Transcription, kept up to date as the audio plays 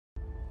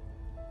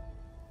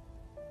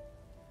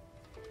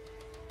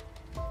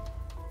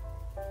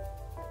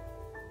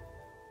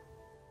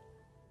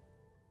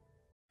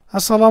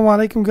Assalamu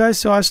alaikum guys.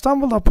 So I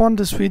stumbled upon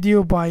this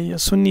video by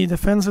Sunni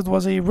Defense. It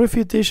was a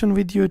refutation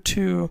video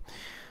to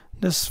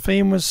this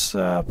famous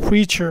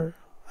preacher,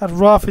 a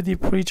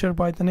Rafidhi preacher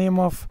by the name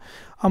of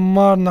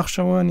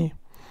Nakshawani.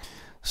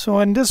 So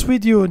in this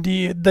video,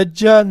 the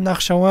Dajjal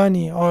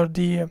Nakshawani, or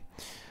the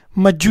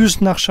Majus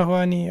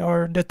Nakshawani,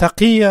 or the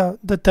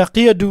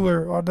Taqiyya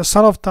doer, or the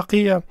son of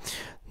Taqiyya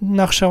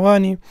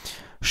Nakshawani,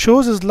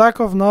 shows his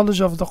lack of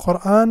knowledge of the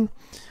Quran,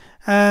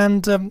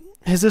 and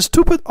his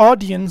stupid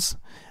audience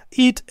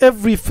eat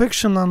every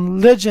fiction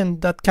and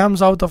legend that comes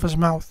out of his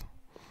mouth.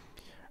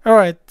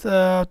 Alright,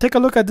 take a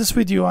look at this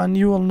video and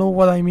you will know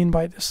what I mean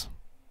by this.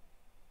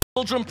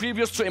 Children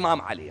previous to Imam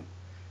Ali.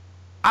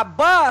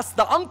 Abbas,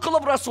 the uncle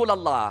of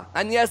Rasulullah,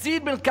 and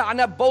Yazid bin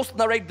Ka'nab both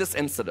narrate this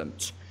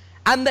incident.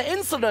 And the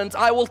incident,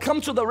 I will come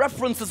to the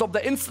references of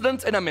the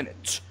incident in a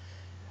minute.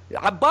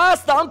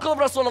 Abbas, the uncle of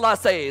Rasulullah,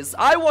 says,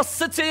 I was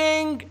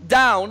sitting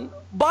down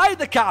by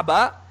the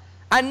Kaaba,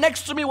 and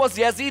next to me was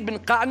Yazid bin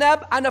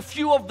Ka'nab and a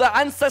few of the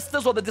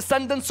ancestors or the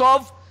descendants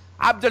of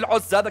Abdul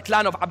Uzza, the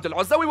clan of Abdul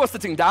Uzza. We were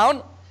sitting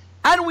down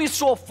and we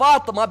saw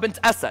Fatima bint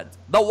Asad,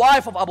 the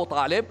wife of Abu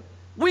Talib.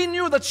 We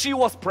knew that she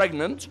was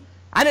pregnant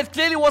and it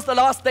clearly was the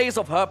last days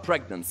of her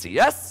pregnancy,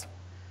 yes?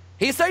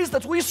 He says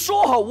that we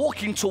saw her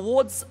walking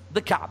towards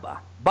the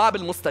Kaaba, Bab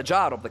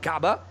al-Mustajar of the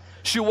Kaaba.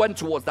 She went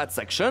towards that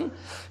section.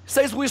 He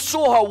says we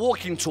saw her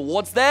walking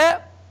towards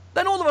there.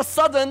 Then all of a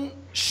sudden,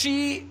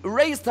 she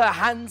raised her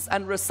hands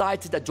and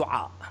recited a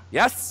dua.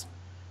 Yes?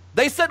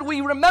 They said, we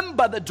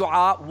remember the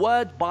dua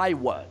word by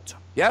word.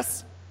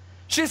 Yes?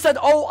 She said,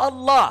 Oh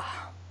Allah,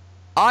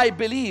 I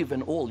believe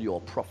in all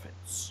your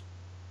prophets.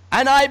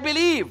 And I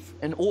believe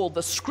in all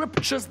the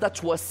scriptures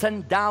that were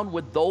sent down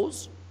with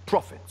those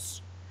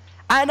prophets.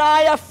 And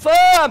I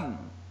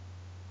affirm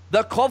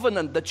the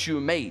covenant that you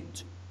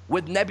made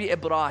with Nabi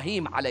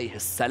Ibrahim alayhi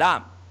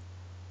salam,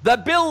 the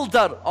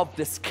builder of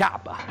this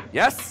Kaaba.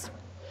 Yes?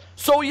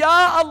 So,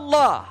 Ya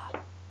Allah,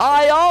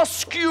 I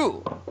ask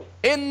you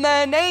in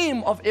the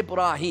name of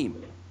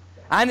Ibrahim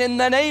and in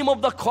the name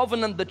of the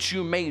covenant that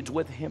you made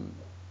with him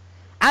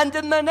and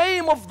in the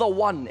name of the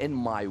one in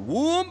my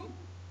womb,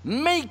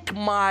 make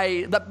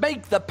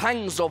the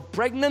pangs of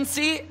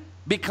pregnancy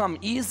become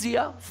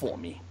easier for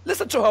me.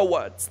 Listen to her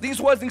words.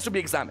 These words need to be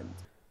examined.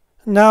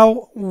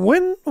 Now,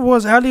 when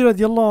was Ali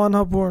radiallahu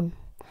anha born?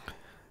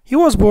 He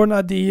was born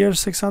at the year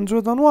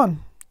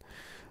 601.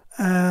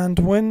 And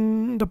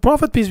when the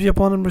Prophet, peace be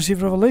upon him,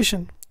 received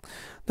revelation,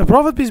 the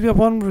Prophet, peace be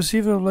upon him,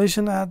 received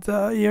revelation at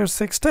the year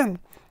 610.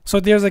 So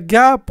there's a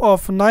gap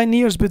of 9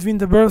 years between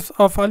the birth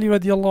of Ali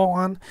radiallahu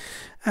anh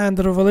and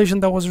the revelation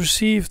that was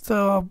received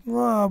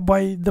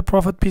by the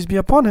Prophet, peace be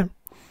upon him.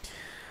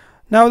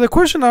 Now the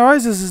question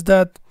arises is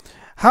that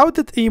how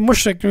did a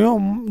mushrik,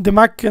 the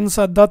Meccans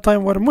at that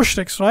time were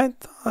mushriks, right?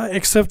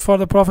 Except for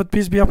the Prophet,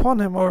 peace be upon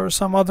him, or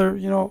some other,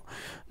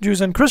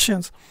 Jews and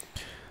Christians.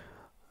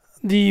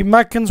 The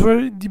Meccans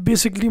were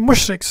basically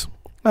mushriks.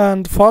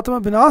 And Fatima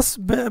bint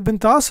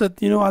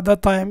Asad, at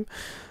that time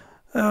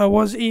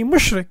was a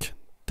mushrik,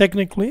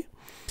 technically.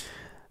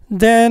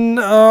 Then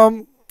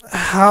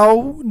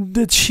how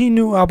did she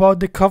know about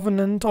the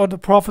covenant or the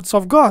prophets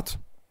of God?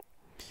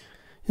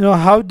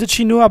 How did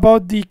she know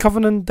about the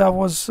covenant that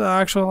was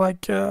actually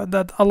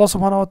that Allah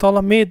subhanahu wa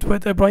ta'ala made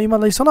with Ibrahim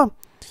alayhi salam?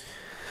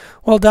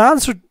 Well, the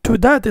answer to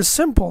that is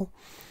simple.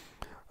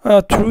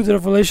 Through the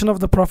revelation of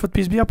the Prophet,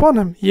 peace be upon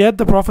him. Yet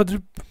the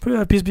Prophet,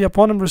 peace be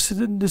upon him,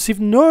 received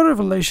no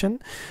revelation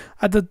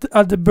at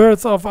the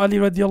birth of Ali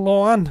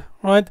radiallahu anh,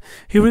 right?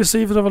 He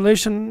received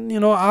revelation,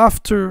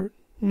 after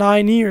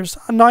 9 years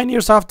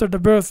after the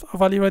birth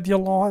of Ali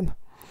radiallahu anh.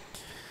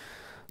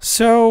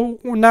 So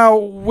now,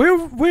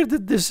 where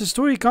did this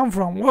story come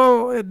from?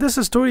 Well, this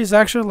story is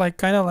actually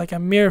kind of like a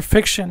mere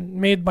fiction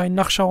made by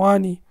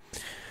Nakshawani.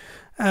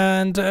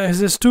 And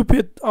his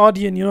stupid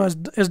audience,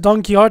 his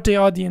Don Quixote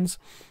audience,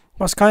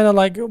 was kind of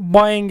like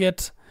buying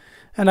it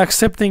and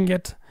accepting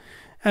it,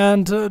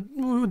 and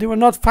they were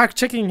not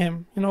fact-checking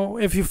him.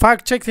 If you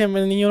fact-check him,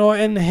 and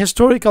in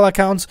historical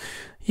accounts,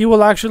 he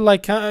will actually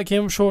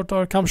come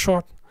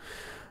short.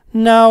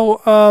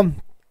 Now,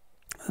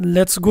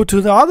 let's go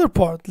to the other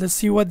part. Let's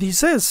see what he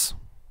says.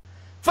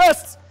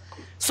 First,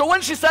 so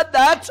when she said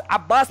that,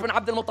 Abbas bin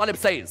Abdul Muttalib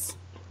says,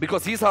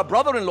 because he's her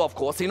brother-in-law, of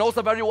course, he knows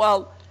her very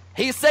well.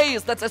 He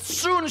says that as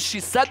soon as she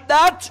said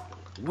that,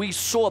 we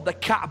saw the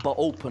Kaaba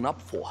open up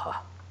for her.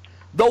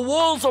 The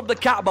walls of the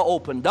Kaaba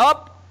opened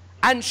up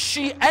and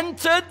she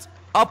entered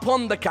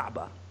upon the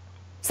Kaaba.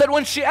 Said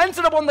when she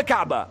entered upon the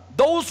Kaaba,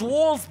 those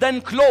walls then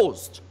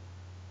closed.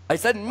 I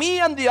said, me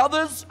and the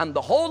others and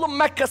the whole of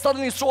Mecca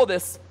suddenly saw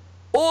this.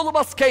 All of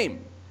us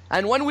came.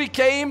 And when we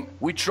came,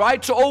 we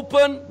tried to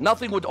open,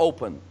 nothing would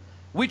open.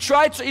 We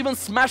tried to even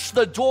smash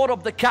the door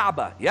of the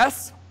Kaaba,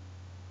 yes?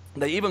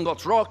 They even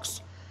got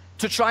rocks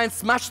to try and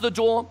smash the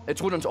door,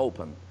 it wouldn't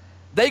open.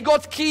 They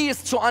got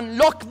keys to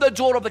unlock the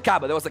door of the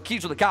Kaaba. There was a key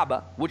to the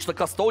Kaaba, which the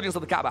custodians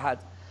of the Kaaba had.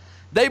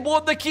 They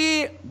bought the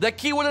key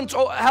wouldn't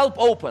help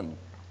open.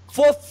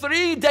 For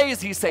 3 days,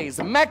 he says,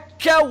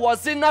 Mecca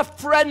was in a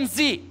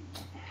frenzy.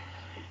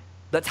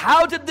 that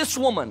how did this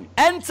woman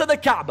enter the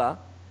Kaaba?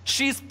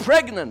 She's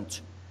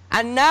pregnant.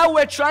 And now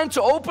we're trying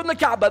to open the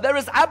Kaaba. There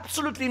is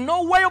absolutely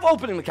no way of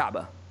opening the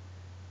Kaaba.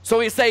 So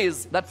he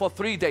says that for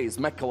 3 days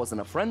Mecca was in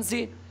a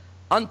frenzy,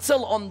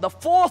 until on the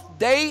 4th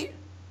day,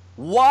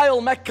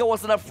 while Mecca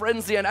was in a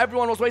frenzy and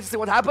everyone was waiting to see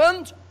what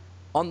happened,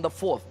 on the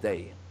 4th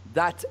day,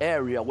 that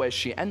area where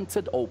she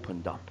entered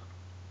opened up.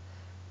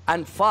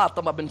 And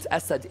Fatima bint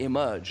Asad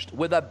emerged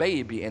with a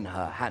baby in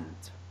her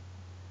hand.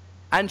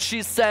 And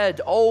she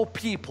said, "O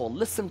people,"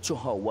 listen to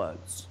her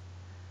words.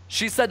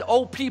 She said,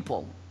 "O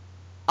people,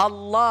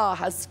 Allah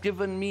has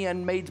given me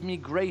and made me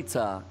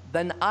greater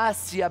than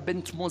Asiya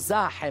bint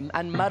Muzahim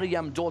and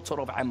Maryam, daughter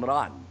of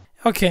Imran."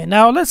 Okay,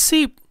 now let's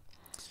see,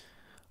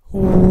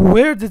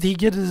 where did he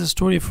get his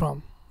story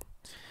from?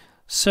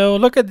 So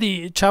look at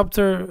the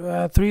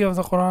chapter 3 of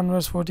the Quran,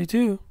 verse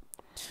 42,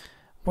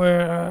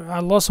 where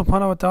Allah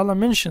subhanahu wa ta'ala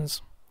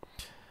mentions,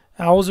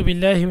 أعوذ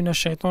بالله من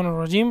الشيطان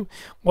الرجيم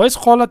وإذ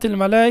قالت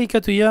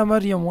الملائكة يا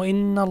مريم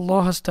وإن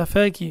الله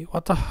استفاك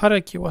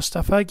وطهرك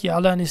واستفاك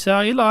على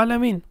نساء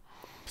العالمين.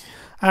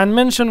 And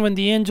mention when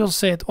the angel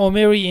said, "O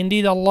Mary,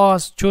 indeed Allah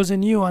has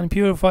chosen you and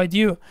purified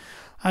you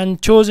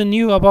and chosen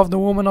you above the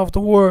women of the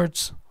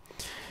words."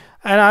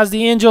 And as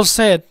the angel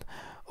said,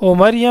 "O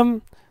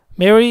Maryam,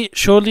 Mary,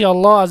 surely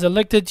Allah has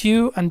elected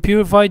you and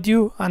purified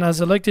you and has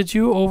elected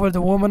you over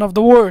the women of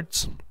the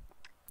words."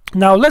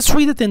 Now let's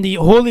read it in the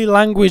holy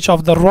language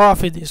of the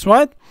Rafidis,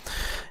 right?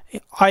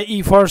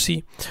 i.e.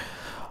 Farsi.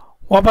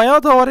 و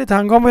بیاد آورید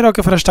هنگامی را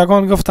که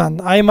فرشتگان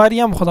گفتند ای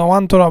مریم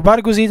خداوند تو را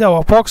برگزیده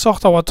و پاک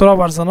ساخته و تو را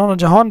بر زنان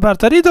جهان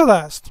برتری داده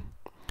است.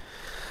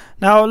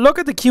 Now look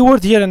at the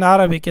keyword here in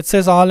Arabic. It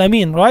says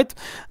alamin, right?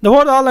 The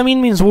word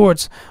alamin means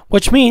words,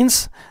 which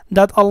means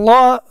that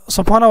Allah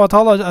subhanahu wa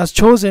ta'ala has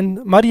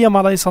chosen Maryam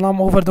alayhi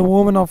salam over the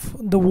woman of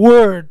the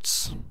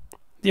words.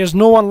 There's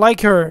no one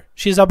like her.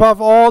 She's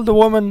above all the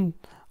women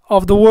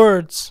of the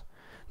words.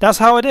 That's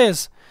how it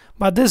is.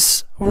 But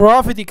this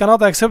Rafidhi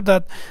cannot accept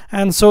that,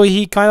 and so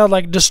he kind of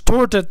like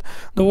distorted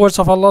the words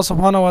of Allah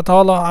subhanahu wa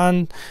ta'ala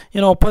and,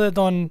 you know, put it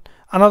on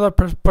another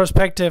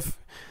perspective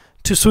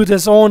to suit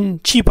his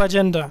own cheap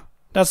agenda.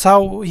 That's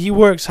how he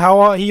works,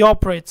 how he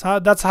operates.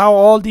 That's how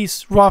all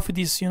these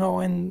Rafidis, you know,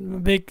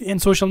 in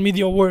social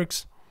media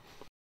works.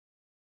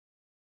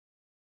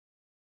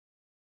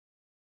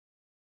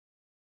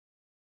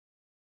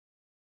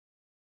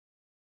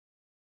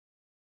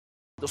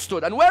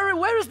 Understood. And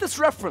where is this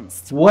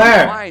referenced?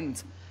 Where?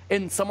 Find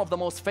in some of the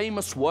most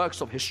famous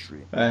works of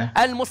history.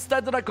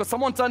 Al-Mustadrak, because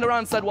someone turned around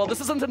and said, well,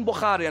 this isn't in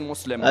Bukhari and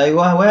Muslim.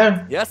 أيوة,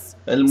 where? Yes.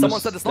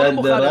 Someone said it's not in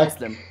Bukhari and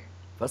Muslim.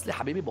 Firstly,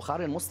 Habibi,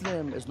 Bukhari and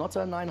Muslim is not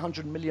a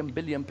 900 million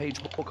billion page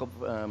book of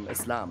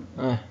Islam.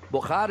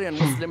 Bukhari and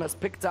Muslim has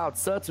picked out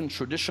certain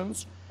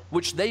traditions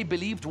which they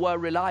believed were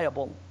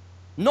reliable.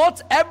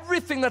 Not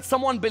everything that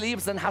someone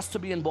believes in has to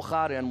be in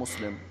Bukhari and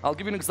Muslim. I'll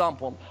give you an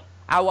example.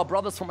 Our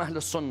brothers from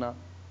Ahl Sunnah,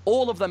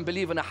 all of them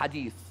believe in a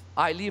hadith.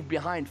 I leave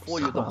behind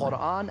for you the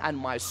Quran and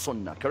my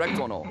Sunnah. Correct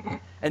or no?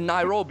 In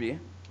Nairobi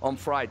on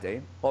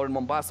Friday, or in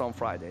Mombasa on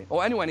Friday,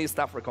 or anywhere in East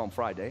Africa on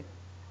Friday,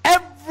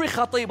 every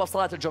khatib of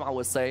Salat al-Jum'ah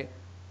will say,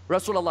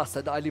 Rasulullah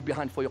said, I leave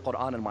behind for you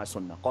Quran and my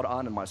Sunnah.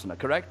 Quran and my Sunnah.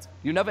 Correct?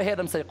 You never hear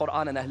them say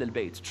Quran and Ahl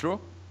al-Bayt.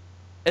 True?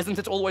 Isn't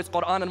it always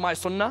Quran and my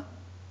Sunnah?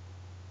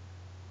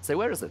 Say,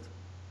 where is it?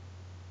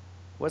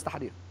 Where's the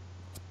hadith?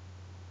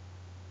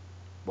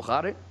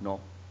 Bukhari? No.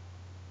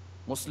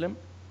 Muslim?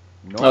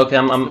 No. Okay,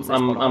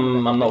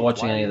 I'm not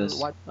watching any of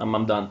this.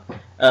 I'm done.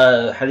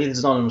 Hadith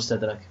is not in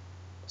Mustadrak.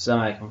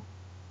 Assalamu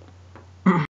alaikum.